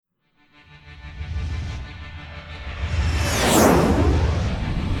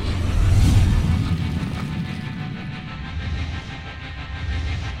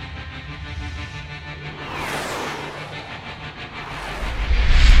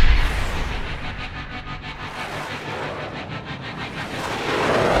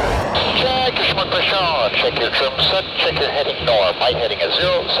Check your trim set. Check your heading north. Light heading is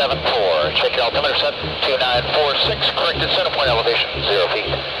 074. Check your altimeter set. 2946. Corrected center point elevation 0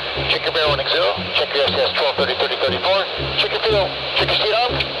 feet. Check your bear warning 0. Check your SDS 1230 30 34. Check your fuel. Check your speed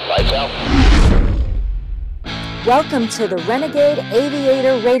on. Lights out. Welcome to the Renegade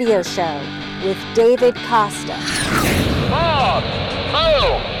Aviator Radio Show with David Costa. Bob!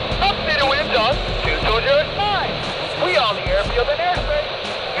 Oh! Upstate of wind on 220.5. We on the airfield and airspace.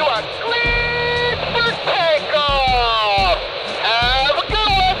 You are cleared for takeoff! Have a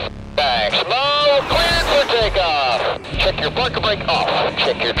good one! Thanks, Mo. Cleared for takeoff. Check your parker brake off.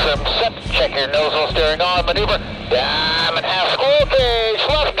 Check your trim set. Check your nozzle steering on. Maneuver. Diamond half square page.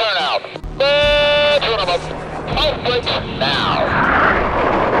 Left turnout. Let's run them up. Off brakes now.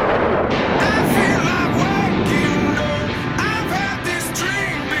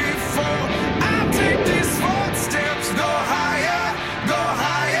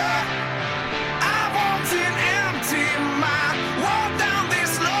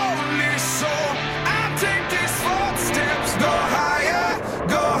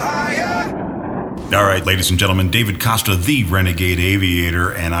 All right, ladies and gentlemen, David Costa, the Renegade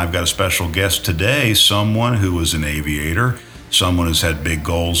Aviator, and I've got a special guest today, someone who is an aviator, someone who's had big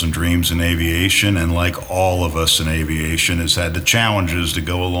goals and dreams in aviation, and like all of us in aviation, has had the challenges to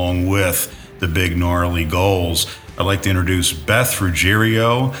go along with the big gnarly goals. I'd like to introduce Beth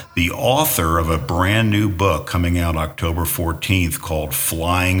Ruggiero, the author of a brand new book coming out October 14th called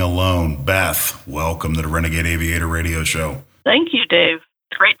Flying Alone. Beth, welcome to the Renegade Aviator Radio Show. Thank you, Dave.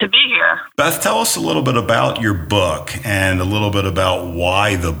 It's great to be here. Beth, tell us a little bit about your book and a little bit about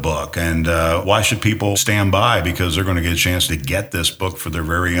why the book and why should people stand by, because they're going to get a chance to get this book for their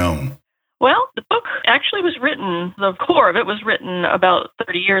very own. Well, the book actually was written, the core of it was written about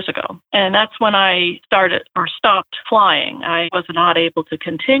 30 years ago. And that's when I stopped flying. I was not able to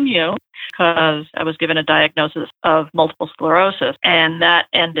continue because I was given a diagnosis of multiple sclerosis. And that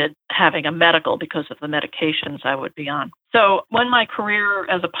ended having a medical because of the medications I would be on. So when my career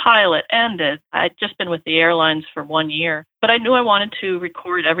as a pilot ended, I'd just been with the airlines for 1 year, but I knew I wanted to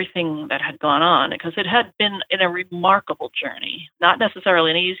record everything that had gone on because it had been in a remarkable journey, not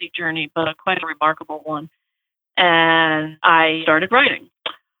necessarily an easy journey, but quite a remarkable one. And I started writing.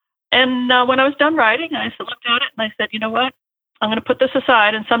 And when I was done writing, I looked at it and I said, you know what? I'm going to put this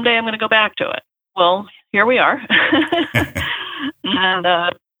aside and someday I'm going to go back to it. Well, here we are. And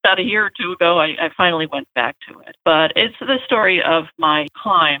about a year or two ago, I finally went back to it. But it's the story of my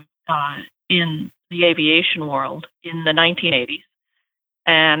climb in the aviation world in the 1980s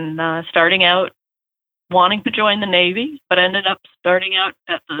and starting out wanting to join the Navy, but ended up starting out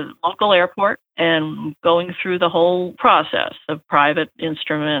at the local airport and going through the whole process of private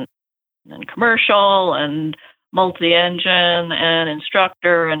instrument and commercial and multi-engine and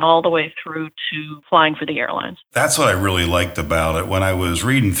instructor and all the way through to flying for the airlines. That's what I really liked about it. When I was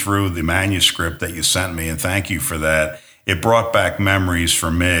reading through the manuscript that you sent me, and thank you for that, it brought back memories for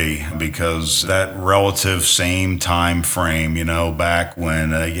me because that relative same time frame, back when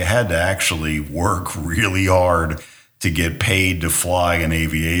you had to actually work really hard to get paid to fly in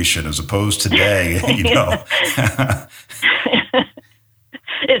aviation as opposed to today,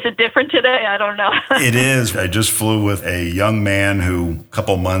 Is it different today? I don't know. It is. I just flew with a young man who, a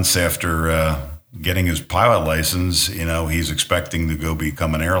couple months after getting his pilot license, he's expecting to go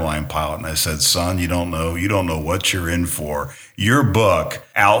become an airline pilot. And I said, son, you don't know what you're in for. Your book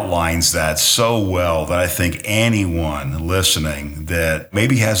outlines that so well that I think anyone listening that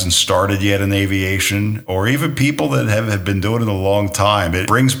maybe hasn't started yet in aviation, or even people that have been doing it a long time, it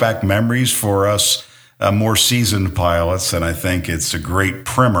brings back memories for us more seasoned pilots, and I think it's a great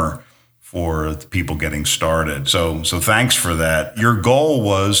primer for the people getting started. So thanks for that. Your goal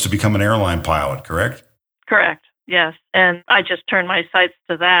was to become an airline pilot, correct? Correct, yes. And I just turned my sights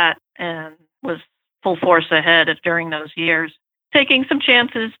to that and was full force ahead during those years, taking some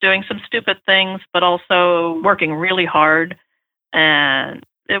chances, doing some stupid things, but also working really hard. And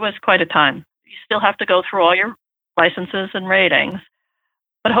it was quite a time. You still have to go through all your licenses and ratings.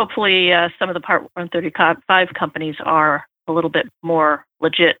 But hopefully some of the Part 135 companies are a little bit more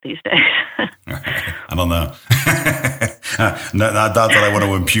legit these days. I don't know. not that I want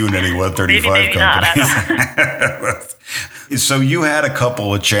to impugn any 135 companies. So you had a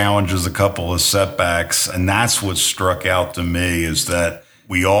couple of challenges, a couple of setbacks, and that's what struck out to me is that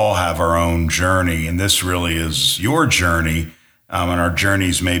we all have our own journey, and this really is your journey, and our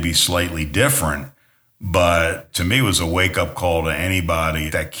journeys may be slightly different. But to me, it was a wake-up call to anybody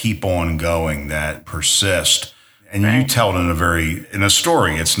that keep on going, that persist. And right. You tell it in a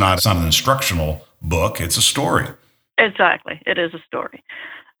story. It's not an instructional book. It's a story. Exactly. It is a story.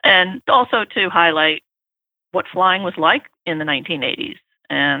 And also to highlight what flying was like in the 1980s,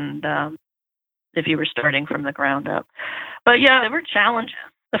 and if you were starting from the ground up. But yeah, there were challenges.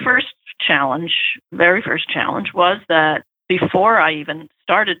 The very first challenge was that before I even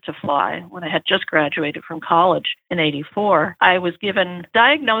started to fly, when I had just graduated from college in 84, I was given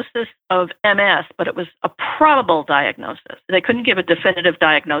diagnosis of MS, but it was a probable diagnosis. They couldn't give a definitive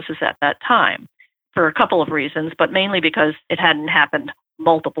diagnosis at that time for a couple of reasons, but mainly because it hadn't happened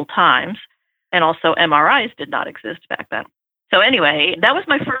multiple times. And also MRIs did not exist back then. So anyway, that was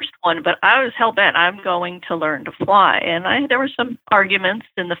my first one, but I was hell-bent. I'm going to learn to fly. And there were some arguments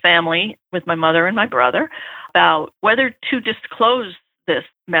in the family with my mother and my brother about whether to disclose this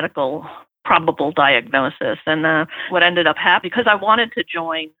medical probable diagnosis. And what ended up happening, because I wanted to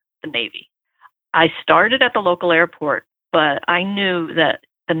join the Navy. I started at the local airport, but I knew that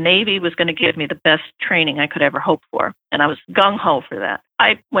the Navy was going to give me the best training I could ever hope for. And I was gung-ho for that.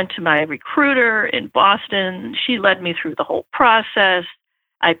 I went to my recruiter in Boston. She led me through the whole process.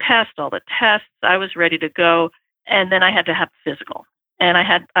 I passed all the tests. I was ready to go. And then I had to have a physical. And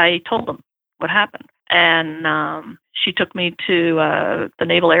I told them what happened. And she took me to the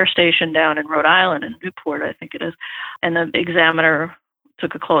Naval Air Station down in Rhode Island, in Newport, I think it is. And the examiner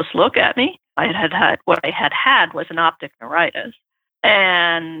took a close look at me. What I had was an optic neuritis.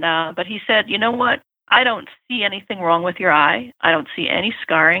 And but he said, you know what? I don't see anything wrong with your eye. I don't see any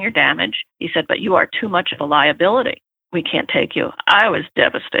scarring or damage. He said, but you are too much of a liability. We can't take you. I was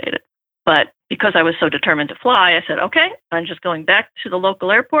devastated. But because I was so determined to fly, I said, okay, I'm just going back to the local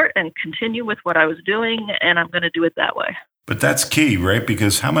airport and continue with what I was doing, and I'm going to do it that way. But that's key, right?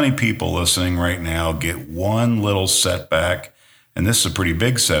 Because how many people listening right now get one little setback, and this is a pretty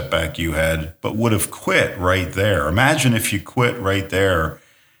big setback you had, but would have quit right there? Imagine if you quit right there,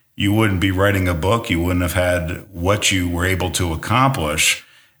 you wouldn't be writing a book. You wouldn't have had what you were able to accomplish.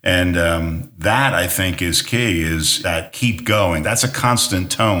 And that, I think, is key, is that keep going. That's a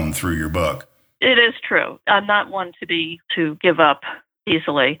constant tone through your book. It is true. I'm not one to give up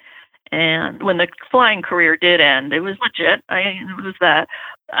easily. And when the flying career did end, it was legit. It was that.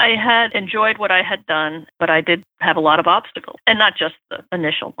 I had enjoyed what I had done, but I did have a lot of obstacles. And not just the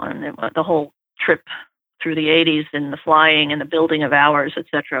initial one. The whole trip through the 80s and the flying and the building of hours, et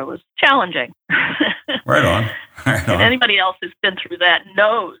cetera, was challenging. Right on. And anybody else who's been through that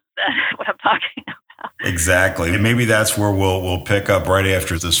knows what I'm talking about. Exactly. And maybe that's where we'll pick up right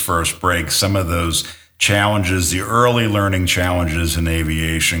after this first break. Some of those challenges, the early learning challenges in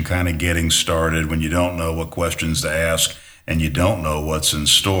aviation, kind of getting started when you don't know what questions to ask and you don't know what's in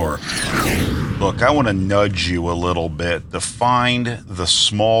store. Look, I want to nudge you a little bit to find the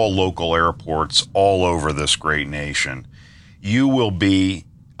small local airports all over this great nation. You will be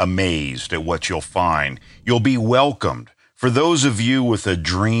amazed at what you'll find. You'll be welcomed. For those of you with a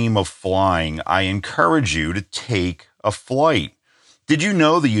dream of flying, I encourage you to take a flight. Did you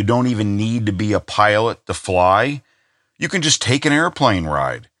know that you don't even need to be a pilot to fly? You can just take an airplane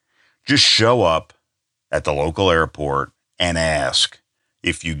ride. Just show up at the local airport and ask.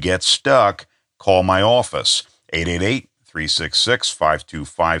 If you get stuck, call my office,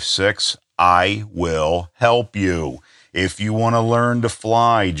 888-366-5256. I will help you. If you want to learn to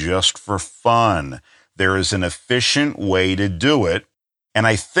fly just for fun, there is an efficient way to do it, and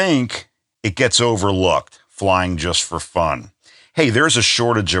I think it gets overlooked, flying just for fun. Hey, there's a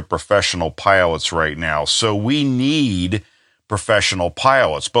shortage of professional pilots right now, so we need professional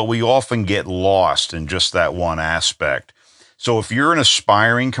pilots, but we often get lost in just that one aspect. So if you're an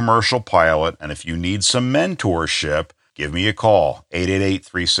aspiring commercial pilot and if you need some mentorship, give me a call,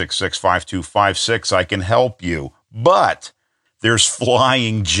 888-366-5256. I can help you. But there's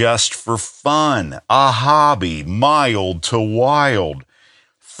flying just for fun, a hobby, mild to wild.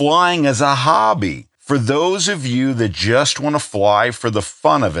 Flying as a hobby. For those of you that just want to fly for the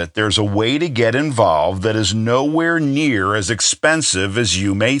fun of it, there's a way to get involved that is nowhere near as expensive as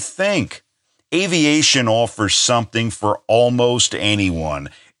you may think. Aviation offers something for almost anyone.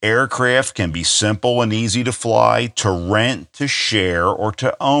 Aircraft can be simple and easy to fly, to rent, to share, or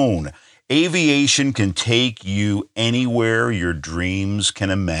to own. Aviation can take you anywhere your dreams can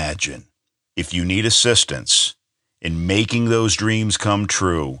imagine. If you need assistance in making those dreams come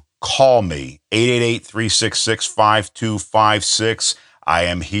true, call me, 888-366-5256. I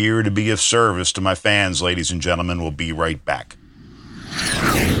am here to be of service to my fans, ladies and gentlemen. We'll be right back.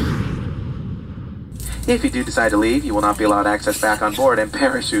 If you do decide to leave, you will not be allowed access back on board, and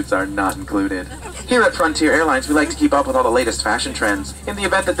parachutes are not included. Here at Frontier Airlines, we like to keep up with all the latest fashion trends. In the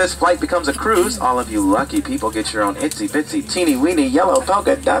event that this flight becomes a cruise, all of you lucky people get your own itsy-bitsy, teeny-weeny, yellow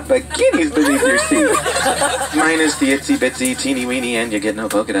polka dot bikinis beneath your seat. Minus the itsy-bitsy, teeny-weeny, and you get no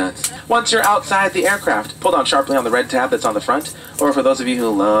polka dots. Once you're outside the aircraft, pull down sharply on the red tab that's on the front, or for those of you who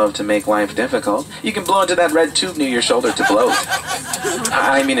love to make life difficult, you can blow into that red tube near your shoulder to bloat.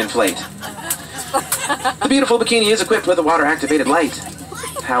 I mean inflate. The beautiful bikini is equipped with a water-activated light.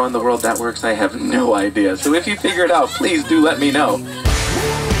 How in the world that works, I have no idea. So if you figure it out, please do let me know.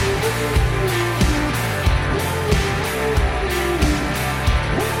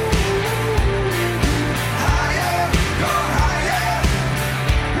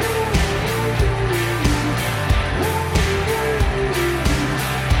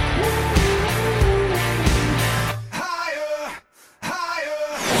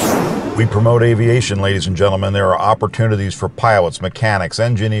 We promote aviation, ladies and gentlemen. There are opportunities for pilots, mechanics,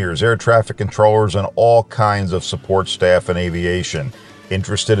 engineers, air traffic controllers, and all kinds of support staff in aviation.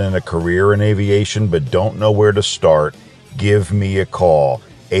 Interested in a career in aviation but don't know where to start? Give me a call.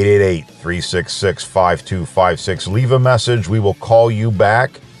 888-366-5256. Leave a message. We will call you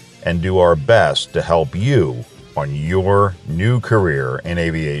back and do our best to help you on your new career in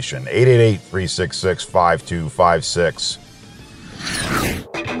aviation. 888-366-5256.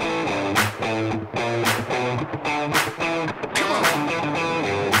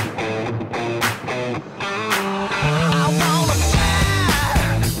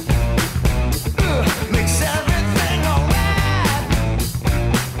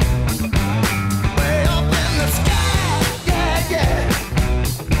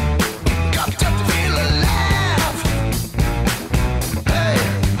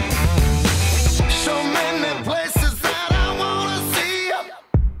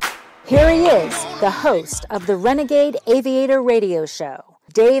 Here he is, the host of the Renegade Aviator Radio Show,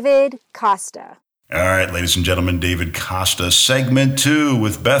 David Costa. All right, ladies and gentlemen, David Costa, segment 2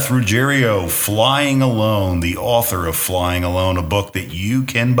 with Beth Ruggiero, Flying Alone, the author of Flying Alone, a book that you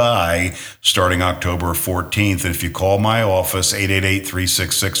can buy starting October 14th. And if you call my office,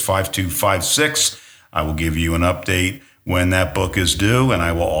 888-366-5256, I will give you an update when that book is due, and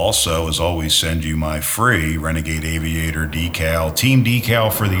I will also, as always, send you my free Renegade Aviator decal, team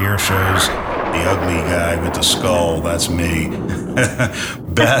decal for the air shows. The ugly guy with the skull, that's me.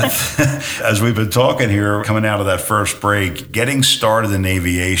 Beth, as we've been talking here, coming out of that first break, getting started in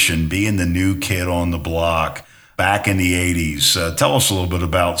aviation, being the new kid on the block back in the 80s. Tell us a little bit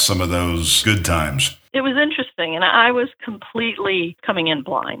about some of those good times. It was interesting, and I was completely coming in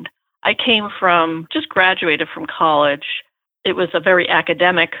blind. I just graduated from college. It was a very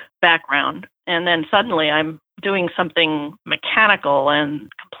academic background. And then suddenly I'm doing something mechanical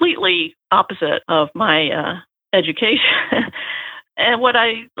and completely opposite of my education. And what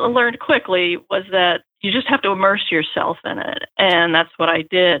I learned quickly was that you just have to immerse yourself in it. And that's what I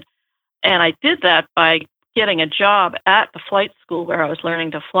did. And I did that by getting a job at the flight school where I was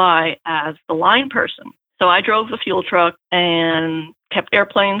learning to fly as the line person. So I drove the fuel truck and kept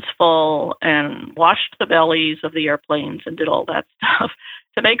airplanes full and washed the bellies of the airplanes and did all that stuff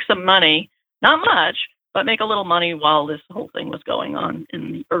to make some money. Not much, but make a little money while this whole thing was going on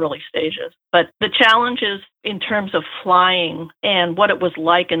in the early stages. But the challenges in terms of flying and what it was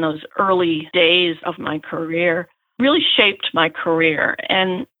like in those early days of my career really shaped my career.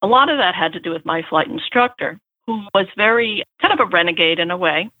 And a lot of that had to do with my flight instructor, who was very kind of a renegade in a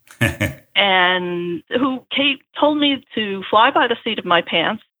way. And who told me to fly by the seat of my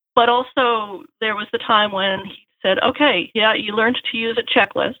pants. But also there was the time when he said, okay, yeah, you learned to use a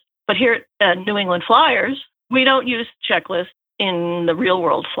checklist. But here at New England Flyers, we don't use checklists in the real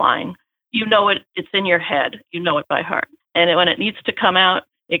world flying. You know it, it's in your head. You know it by heart. And when it needs to come out,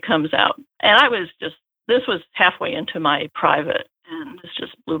 it comes out. And this was halfway into my private, and this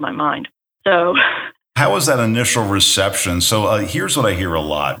just blew my mind. So how was that initial reception? So here's what I hear a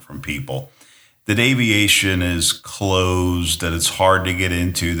lot from people, that aviation is closed, that it's hard to get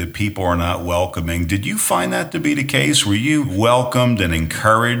into, that people are not welcoming. Did you find that to be the case? Were you welcomed and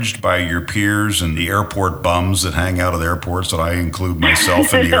encouraged by your peers and the airport bums that hang out at airports, that I include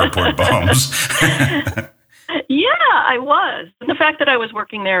myself in the airport bums? Yeah, I was. And the fact that I was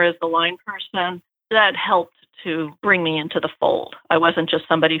working there as the line person, that helped to bring me into the fold. I wasn't just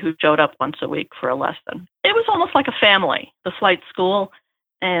somebody who showed up once a week for a lesson. It was almost like a family, the flight school.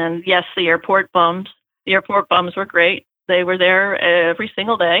 And yes, the airport bums. The airport bums were great. They were there every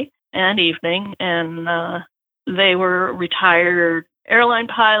single day and evening. And they were retired airline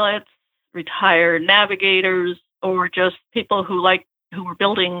pilots, retired navigators, or just people who were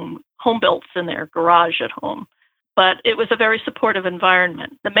building home builts in their garage at home. but it was a very supportive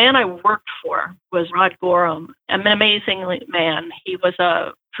environment. The man I worked for was Ruggiero, an amazing man. He was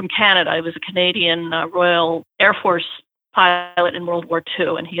from Canada. He was a Canadian Royal Air Force pilot in World War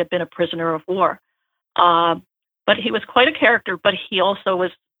II, and he had been a prisoner of war. But he was quite a character, but he also was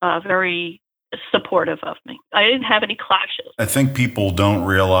very supportive of me. I didn't have any clashes. I think people don't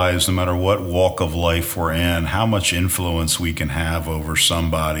realize, no matter what walk of life we're in, how much influence we can have over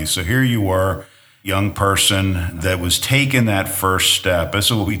somebody. So here you were, young person that was taking that first step. This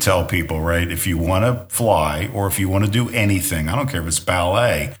is what we tell people, right? If you want to fly or if you want to do anything, I don't care if it's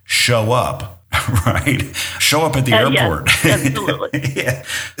ballet, show up. Right? Show up at the airport. Yes, absolutely. Yeah.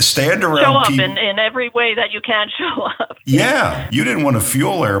 Stand around. Show up in every way that you can show up. Yeah. You didn't want to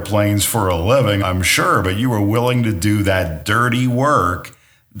fuel airplanes for a living, I'm sure, but you were willing to do that dirty work.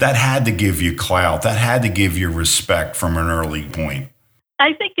 That had to give you clout. That had to give you respect from an early point.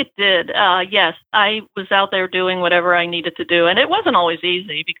 I think it did. Yes, I was out there doing whatever I needed to do. And it wasn't always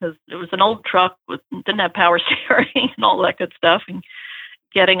easy because it was an old truck didn't have power steering and all that good stuff. And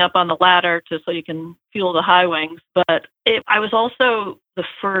getting up on the ladder so you can fuel the high wings. But I was also the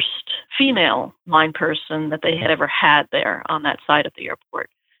first female line person that they had ever had there on that side of the airport.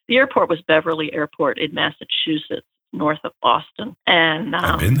 The airport was Beverly Airport in Massachusetts, north of Boston. And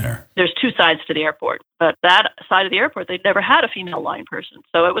I've been there. There's two sides to the airport. But that side of the airport, they'd never had a female line person.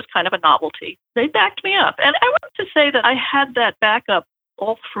 So it was kind of a novelty. They backed me up. And I want to say that I had that backup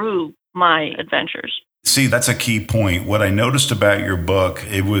all through my adventures. See, that's a key point. What I noticed about your book,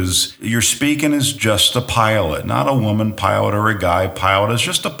 it was you're speaking as just a pilot, not a woman pilot or a guy pilot. It's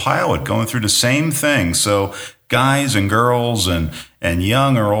just a pilot going through the same thing. So guys and girls and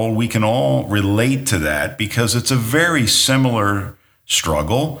young or old, we can all relate to that because it's a very similar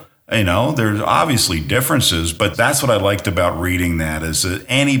struggle. You know, there's obviously differences, but that's what I liked about reading that is that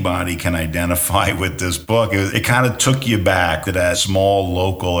anybody can identify with this book. It kind of took you back to that small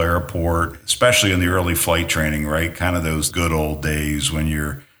local airport, especially in the early flight training, right? Kind of those good old days when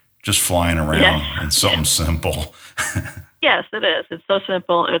you're just flying around and something simple. Yes, it is. It's so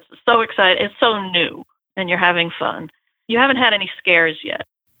simple. It's so exciting. It's so new and you're having fun. You haven't had any scares yet.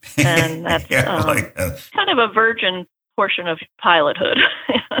 And that's kind of a virgin portion of pilothood.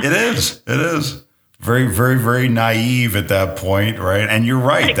 It is very, very, very naive at that point, right? And you're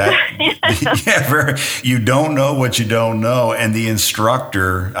right. You don't know what you don't know. And the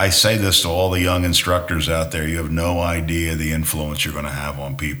instructor, I say this to all the young instructors out there, you have no idea the influence you're going to have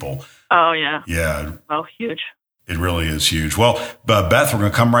on people. Oh, yeah. Yeah. Oh, huge. It really is huge. Well, Beth, we're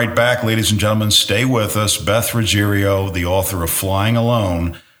going to come right back. Ladies and gentlemen, stay with us. Beth Ruggiero, the author of Flying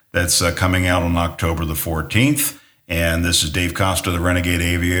Alone, that's coming out on October the 14th. And this is Dave Costa, the Renegade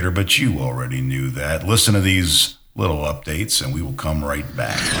Aviator, but you already knew that. Listen to these little updates, and we will come right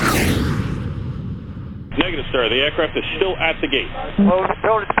back. Negative, sir. The aircraft is still at the gate. Oh, the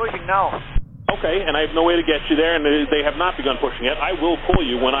build is sleeping now. Okay, and I have no way to get you there, and they have not begun pushing yet. I will pull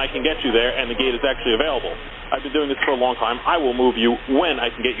you when I can get you there, and the gate is actually available. I've been doing this for a long time. I will move you when I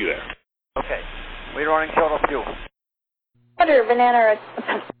can get you there. Okay. We're running short of fuel. Banana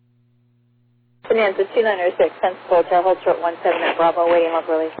 2906, Pensacola, Hotel, hold short 17 at Bravo, waiting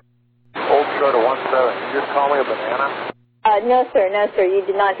local release. Hold short of 17. You just call me a banana? No, sir, you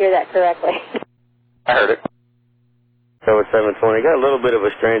did not hear that correctly. I heard it. Tower 720, got a little bit of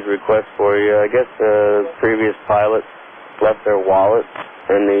a strange request for you. I guess previous pilots left their wallet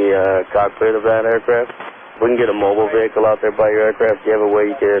in the cockpit of that aircraft. We can get a mobile vehicle out there by your aircraft. Do you have a way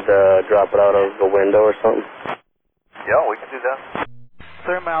you could drop it out of the window or something? Yeah, we can do that.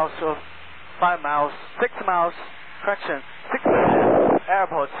 3 miles, 5 miles, 6 miles, correction, 6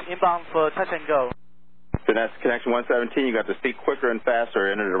 airports inbound for touch and go. So that's connection 117. You got to speak quicker and faster.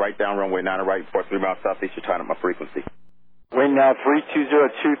 Enter the right down runway 9 right, 43 miles southeast. You're tying up my frequency. Wind now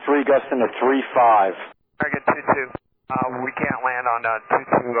 32023, gusting to 35. Target 22. We can't land on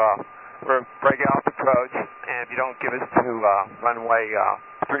 22. We're breaking off approach, and if you don't give us to runway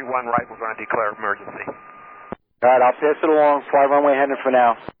 31 right, we're going to declare emergency. All right, I'll pass it along. Fly runway heading for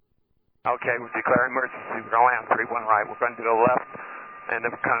now. Okay, we're declaring emergency. We're going to land 31 right. We're going to go left, and then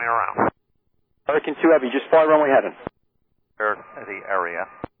we're coming around. Hurricane 2 Heavy, just fly runway heading. The area.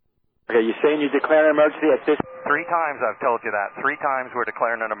 Okay, you're saying you're declaring emergency at this? 3 times I've told you that. 3 times we're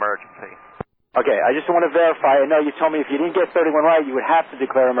declaring an emergency. Okay, I just want to verify. I know you told me if you didn't get 31 right, you would have to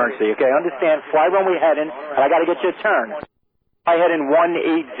declare emergency. Okay, I understand. Fly runway heading, and I got to get you a turn. Fly heading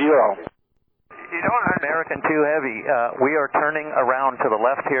 180. You don't know American 2 Heavy. We are turning around to the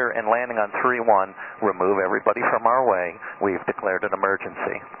left here and landing on 3-1. Remove everybody from our way. We've declared an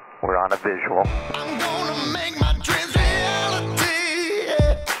emergency. We're on a visual. I'm gonna make my dreams reality.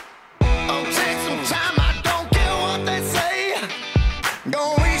 Yeah. Oh, take some time. I don't care what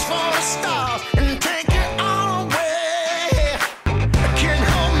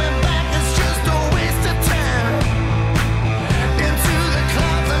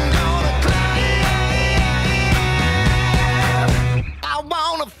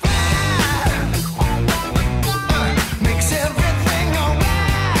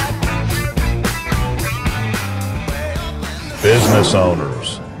business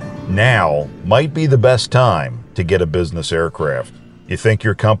owners, now might be the best time to get a business aircraft. You think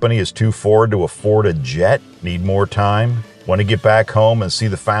your company is too forward to afford a jet? Need more time? Want to get back home and see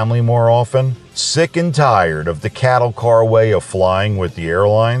the family more often? Sick and tired of the cattle car way of flying with the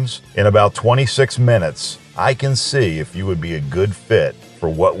airlines? In about 26 minutes, I can see if you would be a good fit for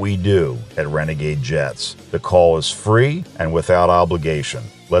what we do at Renegade Jets. The call is free and without obligation.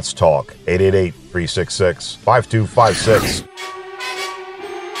 Let's talk. 888-366-5256.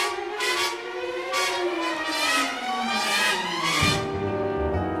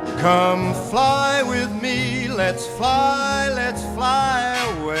 Come fly with me, let's fly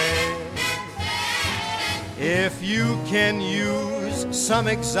away. If you can use some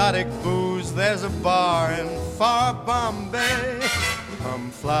exotic booze, there's a bar in far Bombay. Come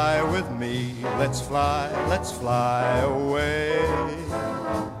fly with me, let's fly away.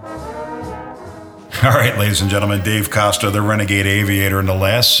 All right, ladies and gentlemen, Dave Costa, the Renegade Aviator. In the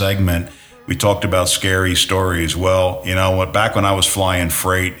last segment, we talked about scary stories. Well, you know what? Back when I was flying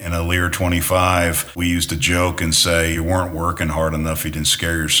freight in a Lear 25, we used to joke and say you weren't working hard enough. You didn't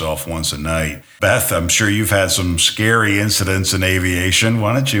scare yourself once a night. Beth, I'm sure you've had some scary incidents in aviation.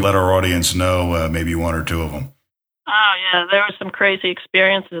 Why don't you let our audience know maybe one or two of them? Oh, yeah, there were some crazy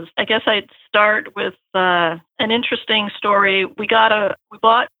experiences. I guess I'd start with an interesting story. We bought a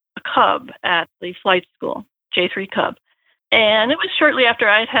Cub at the flight school, J3 Cub. And it was shortly after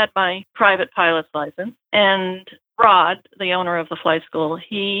I'd had my private pilot's license. And Rod, the owner of the flight school,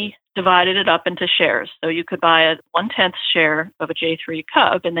 he divided it up into shares. So you could buy a 1/10 share of a J3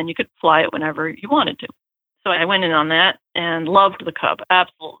 Cub, and then you could fly it whenever you wanted to. So I went in on that and loved the Cub,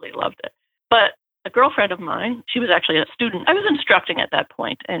 absolutely loved it. But a girlfriend of mine, she was actually a student. I was instructing at that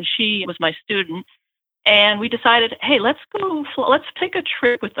point, and she was my student. And we decided, hey, let's take a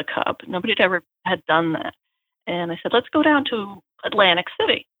trip with the Cub. Nobody ever had done that. And I said, let's go down to Atlantic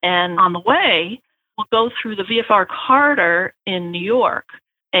City. And on the way, we'll go through the VFR corridor in New York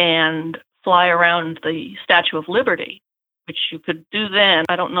and fly around the Statue of Liberty, which you could do then.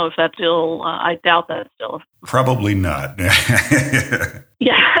 I don't know if that's still, I doubt that's still. Probably not.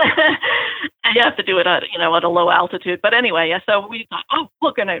 Yeah. You have to do it at a low altitude. But anyway, yeah, so we thought,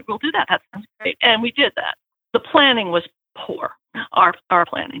 we'll do that. That sounds great. And we did that. The planning was poor, our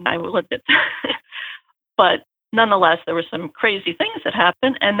planning, I will admit. But nonetheless, there were some crazy things that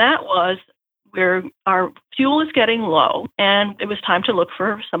happened, and that was where our fuel is getting low, and it was time to look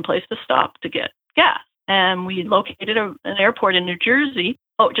for some place to stop to get gas. And we located an airport in New Jersey,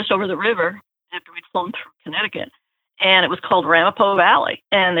 just over the river after we'd flown through Connecticut, and it was called Ramapo Valley.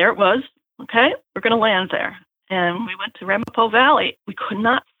 And there it was. Okay, we're going to land there. And we went to Ramapo Valley. We could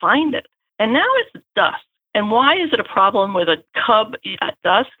not find it. And now it's dusk. And why is it a problem with a Cub at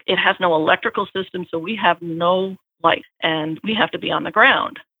dusk? It has no electrical system, so we have no light, and we have to be on the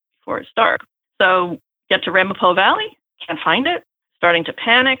ground before it's dark. So get to Ramapo Valley, can't find it, starting to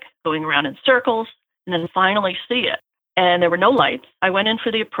panic, going around in circles, and then finally see it. And there were no lights. I went in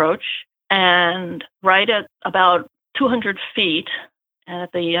for the approach, and right at about 200 feet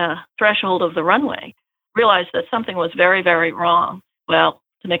at the threshold of the runway, realized that something was very, very wrong. Well,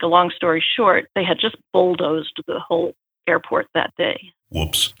 to make a long story short, they had just bulldozed the whole airport that day.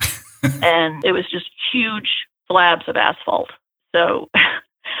 Whoops. And it was just huge slabs of asphalt. So,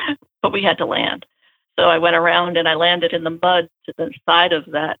 but we had to land. So I went around and I landed in the mud to the side of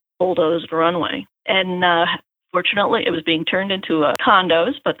that bulldozed runway. And fortunately, it was being turned into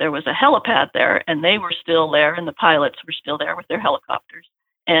condos, but there was a helipad there, and they were still there, and the pilots were still there with their helicopters.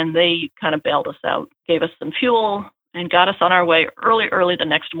 And they kind of bailed us out, gave us some fuel, and got us on our way early the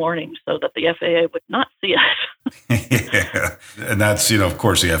next morning so that the FAA would not see us. Yeah. And that's, of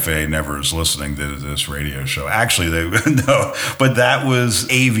course, the FAA never is listening to this radio show. Actually, they no, but that was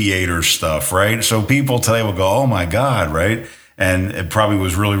aviator stuff, right? So people today will go, oh, my God, right? And it probably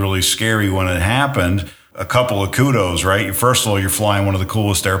was really, really scary when it happened. A couple of kudos, right? First of all, you're flying one of the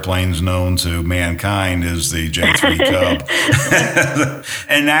coolest airplanes known to mankind is the J3 Cub.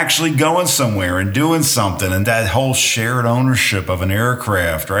 And actually going somewhere and doing something, and that whole shared ownership of an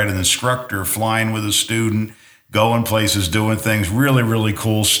aircraft, right? An instructor flying with a student, going places, doing things, really, really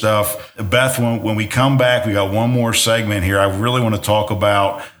cool stuff. Beth, when we come back, we got one more segment here. I really want to talk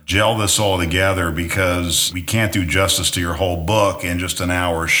about, gel this all together, because we can't do justice to your whole book in just an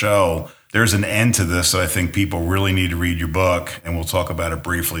hour show. There's an end to this that I think people really need to read your book, and we'll talk about it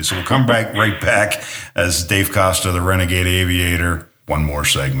briefly. So we'll come back right back as Dave Costa, the Renegade Aviator. One more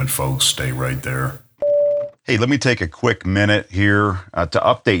segment, folks. Stay right there. Hey, let me take a quick minute here to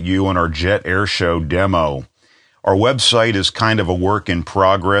update you on our Jet Air Show demo. Our website is kind of a work in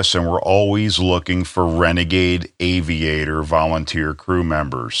progress, and we're always looking for Renegade Aviator volunteer crew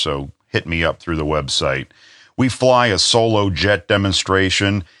members. So hit me up through the website. We fly a solo jet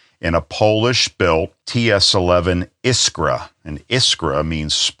demonstration in a Polish-built TS-11 Iskra. And Iskra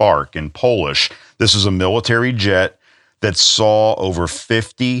means spark in Polish. This is a military jet that saw over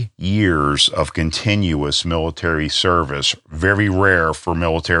 50 years of continuous military service, very rare for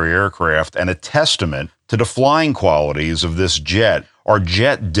military aircraft, and a testament to the flying qualities of this jet. Our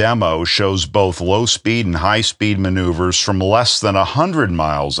jet demo shows both low-speed and high-speed maneuvers from less than 100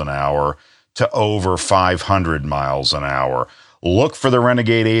 miles an hour to over 500 miles an hour. Look for the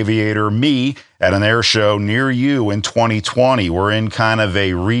Renegade Aviator, me, at an air show near you in 2020. We're in kind of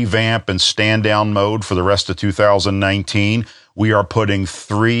a revamp and stand-down mode for the rest of 2019. We are putting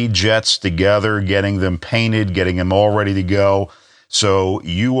 3 jets together, getting them painted, getting them all ready to go. So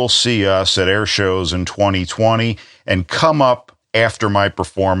you will see us at air shows in 2020, and come up after my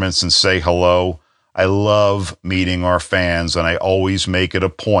performance and say hello. I love meeting our fans, and I always make it a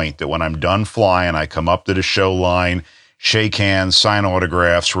point that when I'm done flying, I come up to the show line, shake hands, sign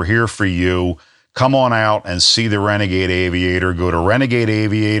autographs. We're here for you. Come on out and see the Renegade Aviator. Go to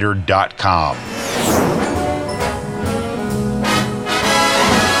renegadeaviator.com.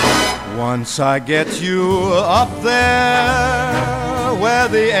 Once I get you up there where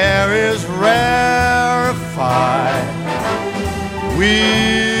the air is rarefied,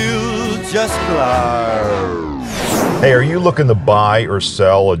 we'll just glide. Hey, are you looking to buy or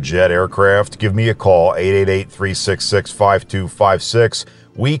sell a jet aircraft? Give me a call, 888-366-5256.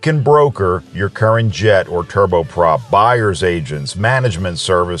 We can broker your current jet or turboprop, buyer's agents, management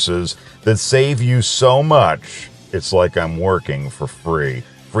services that save you so much, it's like I'm working for free.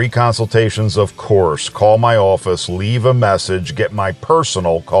 Free consultations, of course. Call my office, leave a message, get my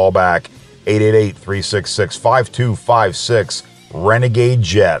personal call back, 888-366-5256. Renegade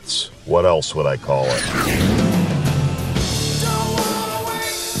Jets. What else would I call it?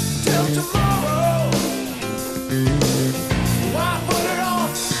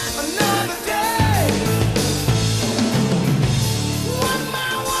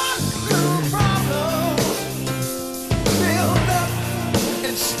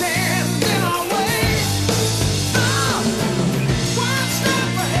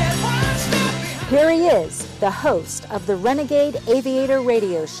 Here he is, the host of the Renegade Aviator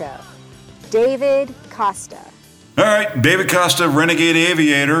radio show, David Costa. All right, David Costa, Renegade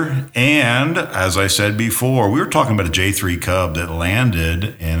Aviator. And as I said before, we were talking about a J3 Cub that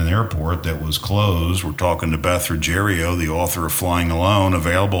landed in an airport that was closed. We're talking to Beth Ruggiero, the author of Flying Alone,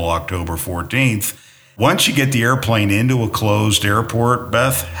 available October 14th. Once you get the airplane into a closed airport,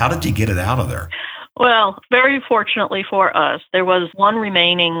 Beth, how did you get it out of there? Well, very fortunately for us, there was one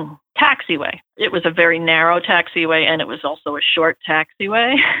remaining taxiway. It was a very narrow taxiway, and it was also a short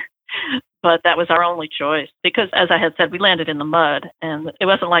taxiway. But that was our only choice because, as I had said, we landed in the mud, and it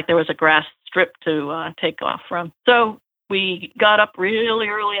wasn't like there was a grass strip to take off from. So we got up really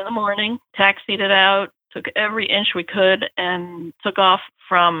early in the morning, taxied it out, took every inch we could, and took off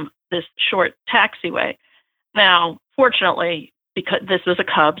from this short taxiway. Now, fortunately, because this was a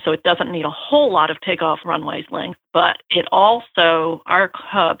Cub, so it doesn't need a whole lot of takeoff runway's length, but it also, our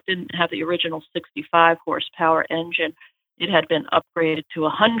Cub didn't have the original 65 horsepower engine. It had been upgraded to a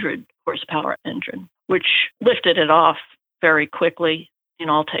 100 horsepower engine, which lifted it off very quickly in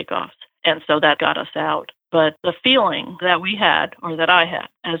all takeoffs. And so that got us out. But the feeling that we had, or that I had,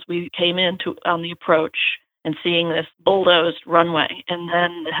 as we came into on the approach and seeing this bulldozed runway, and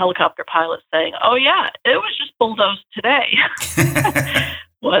then the helicopter pilot saying, "Oh yeah, it was just bulldozed today,"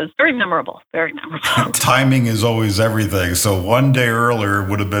 was very memorable, very memorable. Timing is always everything. So one day earlier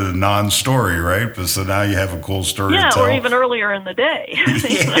would have been a non-story, right? But so now you have a cool story to tell. Yeah, or even earlier in the day.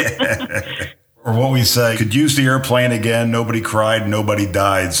 Yeah. Or what we say, could use the airplane again. Nobody cried, nobody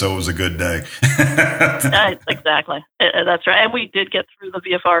died, so it was a good day. Exactly. That's right. And we did get through the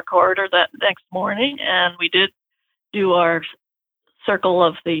VFR corridor that next morning, and we did do our circle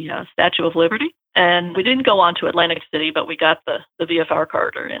of the Statue of Liberty. And we didn't go on to Atlantic City, but we got the VFR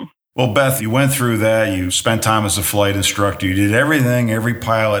corridor in. Well, Beth, you went through that. You spent time as a flight instructor. You did everything every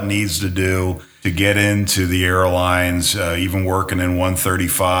pilot needs to do to get into the airlines, even working in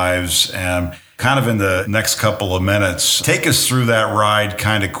 135s. And kind of in the next couple of minutes, take us through that ride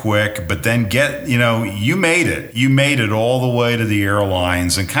kind of quick, but then you made it. You made it all the way to the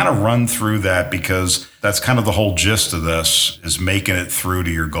airlines, and kind of run through that, because that's kind of the whole gist of this, is making it through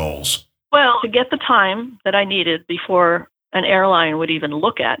to your goals. Well, to get the time that I needed before an airline would even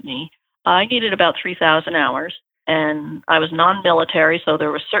look at me, I needed about 3,000 hours, and I was non-military, so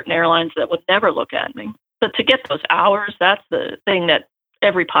there were certain airlines that would never look at me. But to get those hours, that's the thing that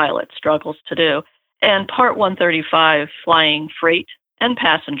every pilot struggles to do. And Part 135, flying freight and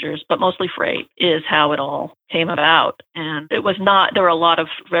passengers, but mostly freight, is how it all came about. And it was not, there were a lot of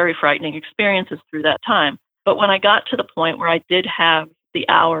very frightening experiences through that time. But when I got to the point where I did have the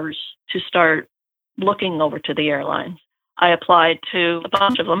hours to start looking over to the airlines, I applied to a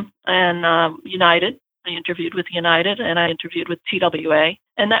bunch of them, and United. I interviewed with United, and I interviewed with TWA,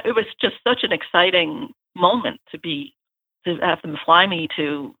 and that it was just such an exciting moment to have them fly me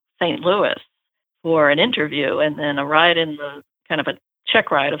to St. Louis for an interview, and then a ride in the kind of a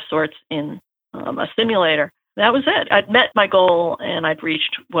check ride of sorts in a simulator. That was it. I'd met my goal, and I'd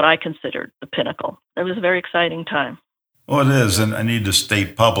reached what I considered the pinnacle. It was a very exciting time. Well, it is, and I need to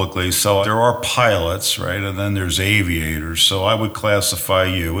state publicly, so there are pilots, right, and then there's aviators, so I would classify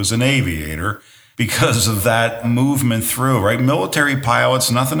you as an aviator because of that movement through, right? Military pilots,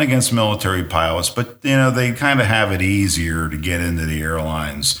 nothing against military pilots, but, you know, they kind of have it easier to get into the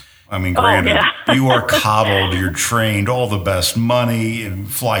airlines. I mean, granted, you are coddled, you're trained, all the best money, and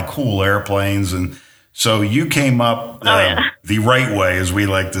fly cool airplanes, and so you came up the right way, as we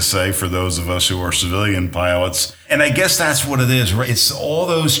like to say, for those of us who are civilian pilots. And I guess that's what it is, right? It's all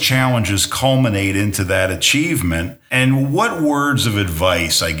those challenges culminate into that achievement. And what words of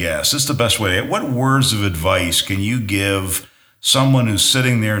advice, I guess, is the best way. What words of advice can you give someone who's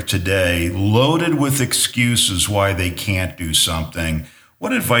sitting there today loaded with excuses why they can't do something?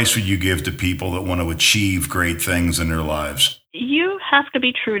 What advice would you give to people that want to achieve great things in their lives? You have to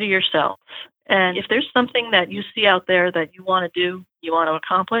be true to yourself. And if there's something that you see out there that you want to do, you want to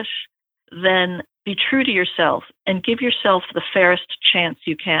accomplish, then be true to yourself and give yourself the fairest chance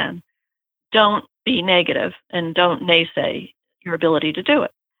you can. Don't be negative and don't naysay your ability to do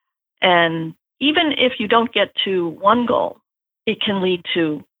it. And even if you don't get to one goal, it can lead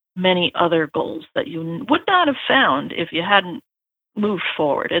to many other goals that you would not have found if you hadn't moved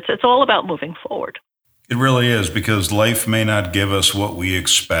forward. It's all about moving forward. It really is, because life may not give us what we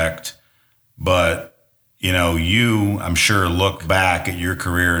expect. But, you know, you, I'm sure, look back at your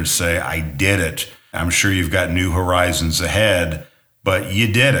career and say, I did it. I'm sure you've got new horizons ahead, but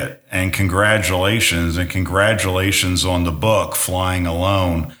you did it. And congratulations on the book, Flying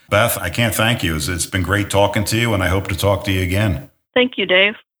Alone. Beth, I can't thank you. It's been great talking to you, and I hope to talk to you again. Thank you,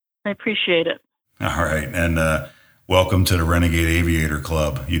 Dave. I appreciate it. All right. And welcome to the Renegade Aviator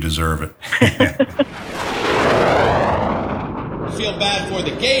Club. You deserve it. Feel bad for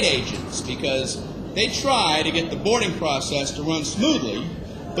the gate agents because they try to get the boarding process to run smoothly,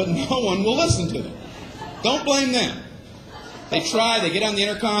 but no one will listen to them. Don't blame them. They try, they get on the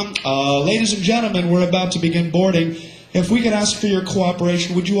intercom. Ladies and gentlemen, we're about to begin boarding. If we could ask for your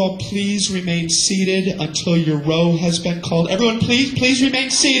cooperation, would you all please remain seated until your row has been called? Everyone, please remain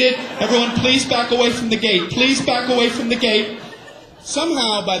seated. Everyone, please back away from the gate. Please back away from the gate.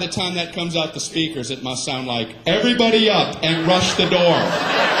 Somehow, by the time that comes out the speakers, it must sound like, everybody up and rush the door.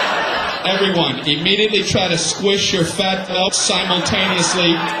 Everyone, immediately try to squish your fat belt simultaneously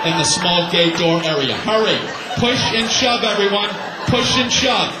in the small gate door area. Hurry. Push and shove, everyone. Push and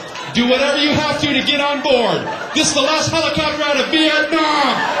shove. Do whatever you have to get on board. This is the last helicopter out of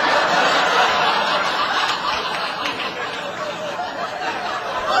Vietnam.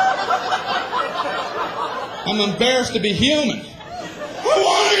 I'm embarrassed to be human. I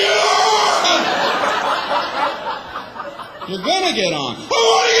want to get on! You're gonna get on. I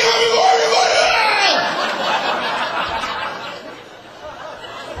want to get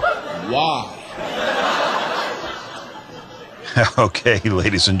on! Why? Okay,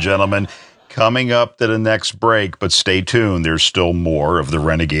 ladies and gentlemen, coming up to the next break, but stay tuned. There's still more of the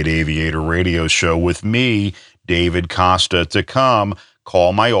Renegade Aviator Radio Show with me, David Costa, to come.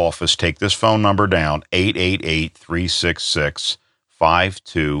 Call my office. Take this phone number down,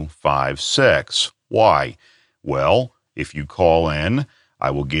 888-366-5256. Why? Well, if you call in,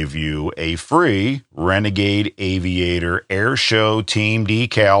 I will give you a free Renegade Aviator Air Show Team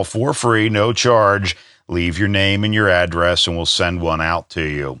decal for free, no charge. Leave your name and your address, and we'll send one out to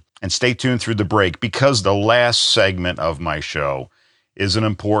you. And stay tuned through the break, because the last segment of my show is an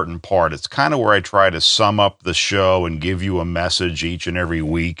important part. It's kind of where I try to sum up the show and give you a message each and every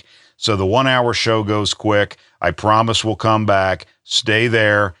week. So the 1 hour show goes quick. I promise we'll come back. Stay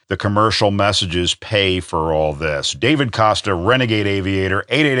there. The commercial messages pay for all this. David Costa, Renegade Aviator,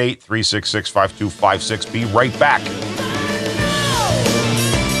 888-366-5256. Be right back.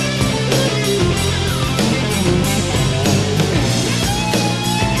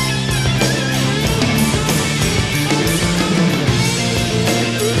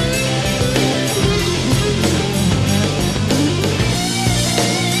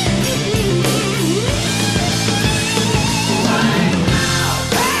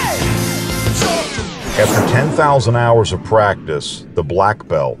 4,000 hours of practice, the black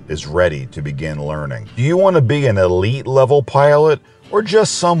belt is ready to begin learning. Do you want to be an elite level pilot or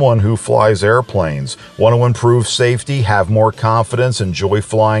just someone who flies airplanes? Want to improve safety, have more confidence, enjoy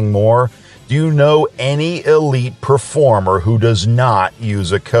flying more? Do you know any elite performer who does not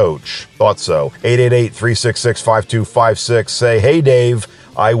use a coach? Thought so. 888-366-5256. Say, hey Dave,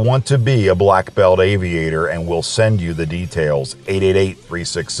 I want to be a black belt aviator, and we'll send you the details.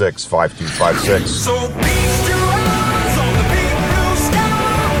 888-366-5256. So beast your eyes on the big blue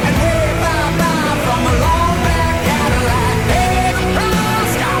sky and wave bye-bye from a long black Cadillac. Pay the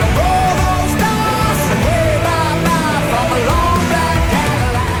price, gotta roll those dice and wave bye-bye from a long black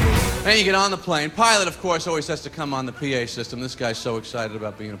Cadillac. And you get on the plane. Pilot, of course, always has to come on the PA system. This guy's so excited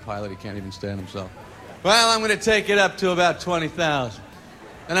about being a pilot, he can't even stand himself. Well, I'm going to take it up to about 20,000.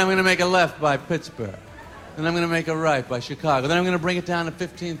 Then I'm going to make a left by Pittsburgh. Then I'm going to make a right by Chicago. Then I'm going to bring it down to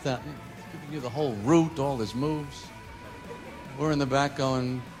 15,000. Giving you the whole route, all his moves. We're in the back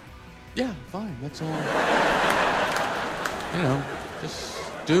going, yeah, fine, that's all. You know, just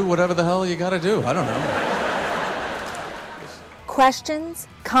do whatever the hell you got to do. I don't know. Questions,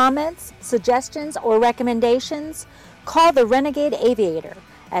 comments, suggestions, or recommendations? Call the Renegade Aviator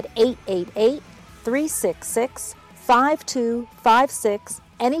at 888-366-5256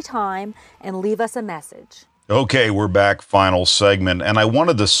 anytime and leave us a message. Okay, we're back, final segment, and I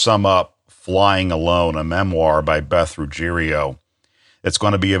wanted to sum up Flying Alone, a memoir by Beth Ruggiero. It's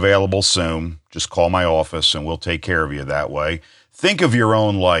going to be available soon. Just call my office and we'll take care of you that way. Think of your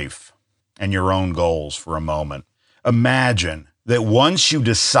own life and your own goals for a moment. Imagine that once you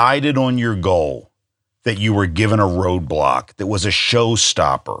decided on your goal, that you were given a roadblock that was a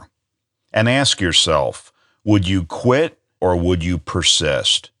showstopper. And ask yourself, would you quit or would you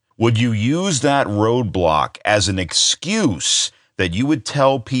persist? Would you use that roadblock as an excuse that you would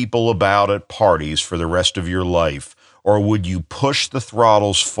tell people about at parties for the rest of your life? Or would you push the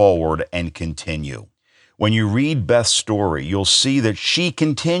throttles forward and continue? When you read Beth's story, you'll see that she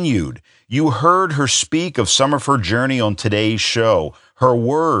continued. You heard her speak of some of her journey on today's show. Her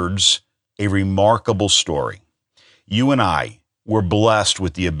words, a remarkable story. You and I were blessed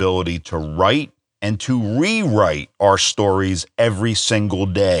with the ability to write and to rewrite our stories every single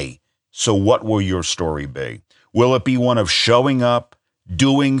day. So what will your story be? Will it be one of showing up,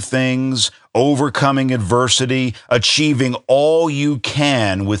 doing things, overcoming adversity, achieving all you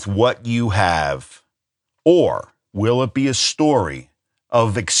can with what you have? Or will it be a story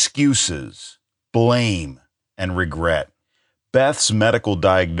of excuses, blame, and regret? Beth's medical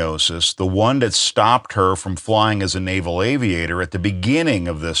diagnosis, the one that stopped her from flying as a naval aviator at the beginning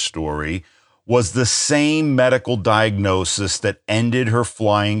of this story, was the same medical diagnosis that ended her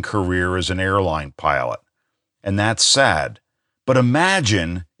flying career as an airline pilot. And that's sad. But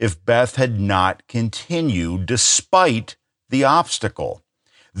imagine if Beth had not continued despite the obstacle.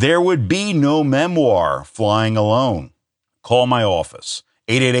 There would be no memoir, Flying Alone. Call my office,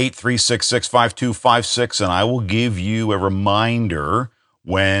 888-366-5256, and I will give you a reminder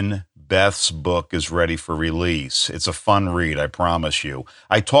when Beth's book is ready for release. It's a fun read, I promise you.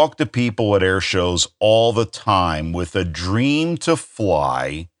 I talk to people at air shows all the time with a dream to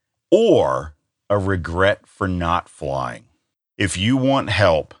fly or a regret for not flying. If you want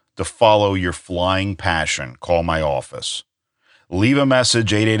help to follow your flying passion, call my office. Leave a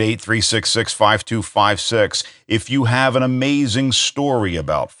message, 888-366-5256. If you have an amazing story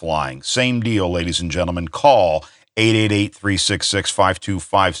about flying, same deal, ladies and gentlemen, call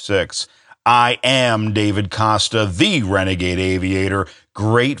 888-366-5256. I am David Costa, the Renegade Aviator,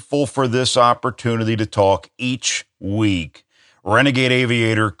 grateful for this opportunity to talk each week. Renegade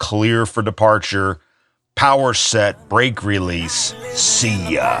Aviator, clear for departure. Power set, brake release.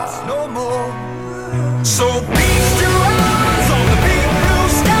 See ya. No more. So beast your